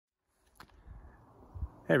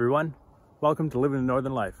Hey everyone, welcome to Living the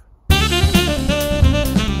Northern Life.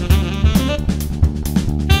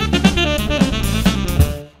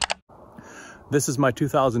 This is my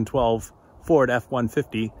 2012 Ford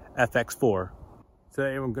F150 FX4.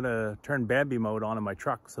 Today I'm going to turn Bambi mode on in my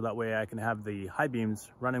truck so that way I can have the high beams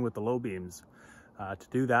running with the low beams. To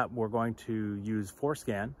do that, we're going to use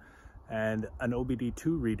FORScan and an OBD2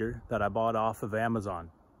 reader that I bought off of Amazon.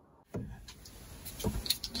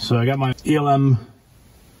 So I got my ELM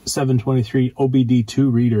 723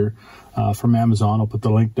 OBD2 reader from Amazon. I'll put the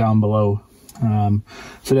link down below.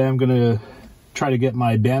 Today I'm going to try to get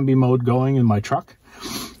my Bambi mode going in my truck,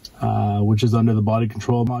 which is under the body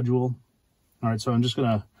control module. All right, so I'm just going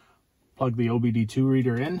to plug the OBD2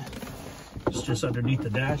 reader in. It's just underneath the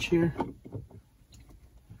dash here.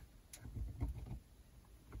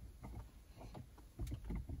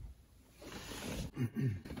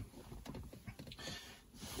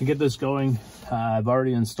 To get this going, I've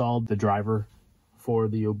already installed the driver for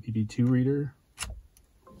the OBD2 reader.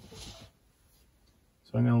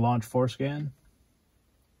 So I'm going to launch FORScan.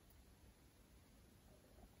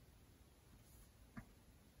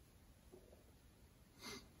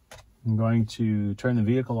 I'm going to turn the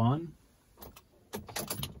vehicle on.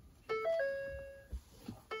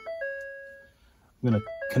 I'm going to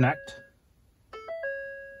connect.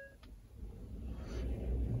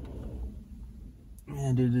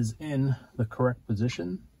 And it is in the correct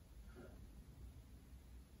position,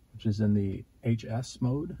 which is in the HS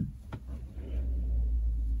mode.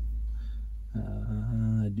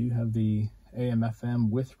 I do have the AM/FM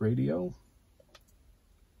with radio.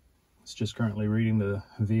 It's just currently reading the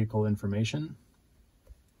vehicle information.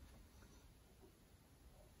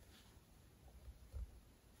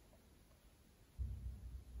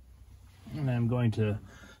 And I'm going to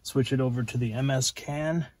switch it over to the MS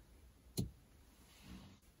CAN.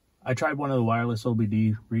 I tried one of the wireless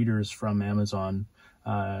OBD readers from Amazon.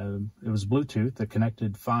 It was Bluetooth, it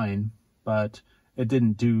connected fine, but it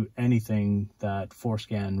didn't do anything that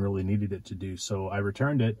FORScan really needed it to do. So I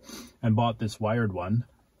returned it and bought this wired one.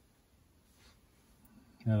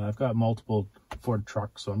 I've got multiple Ford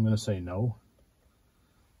trucks, so I'm going to say no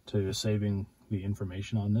to saving the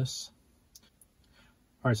information on this.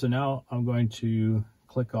 All right, so now I'm going to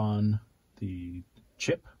click on the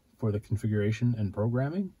chip for the configuration and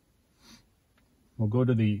programming. We'll go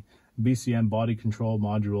to the BCM body control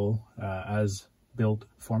module as built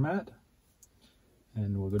format.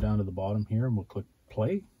 And we'll go down to the bottom here and we'll click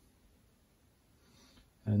play.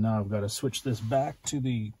 And now I've got to switch this back to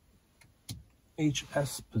the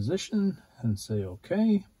HS position and say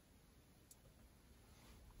OK.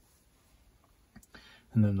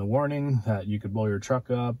 And then the warning that you could blow your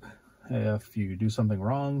truck up if you do something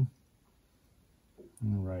wrong.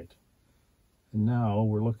 All right. And now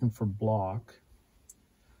we're looking for block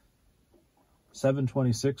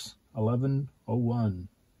 726.11.01.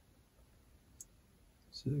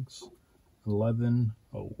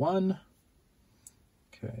 6.11.01.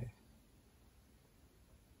 Okay.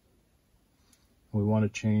 We want to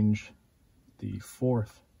change the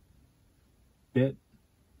fourth bit.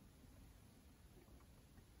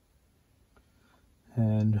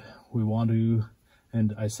 And we want to,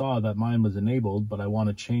 and I saw that mine was enabled, but I want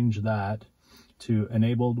to change that to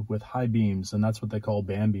enabled with high beams, and that's what they call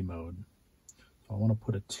Bambi mode. So I want to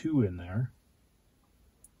put a 2 in there.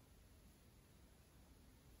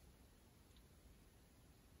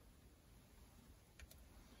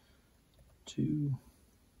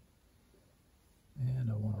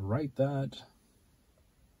 And I want to write that.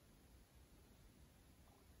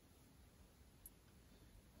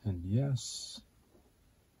 And yes.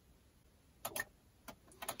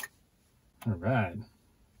 All right.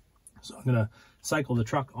 So I'm going to cycle the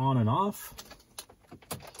truck on and off.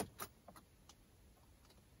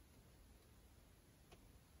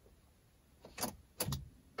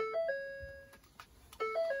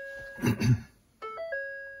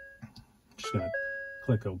 Just going to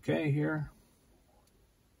click OK here.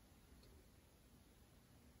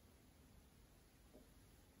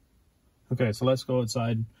 Okay, so let's go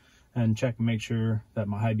outside and check and make sure that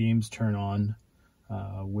my high beams turn on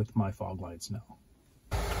with my fog lights now.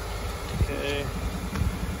 Okay,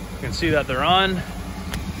 you can see that they're on.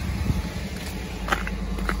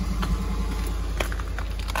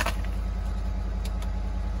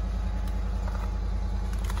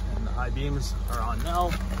 And the high beams are on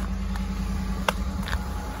now.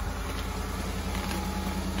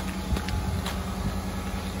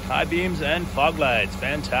 High beams and fog lights,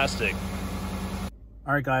 fantastic.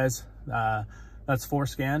 All right guys, that's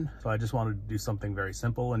FORScan. So I just wanted to do something very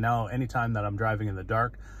simple. And now anytime that I'm driving in the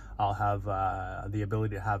dark, I'll have the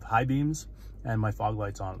ability to have high beams and my fog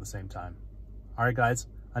lights on at the same time. All right, guys,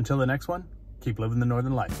 until the next one, keep living the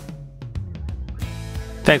Northern Life.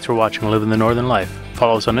 Thanks for watching Living the Northern Life.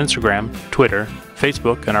 Follow us on Instagram, Twitter,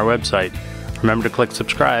 Facebook, and our website. Remember to click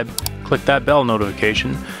subscribe, click that bell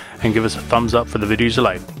notification, and give us a thumbs up for the videos you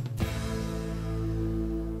like.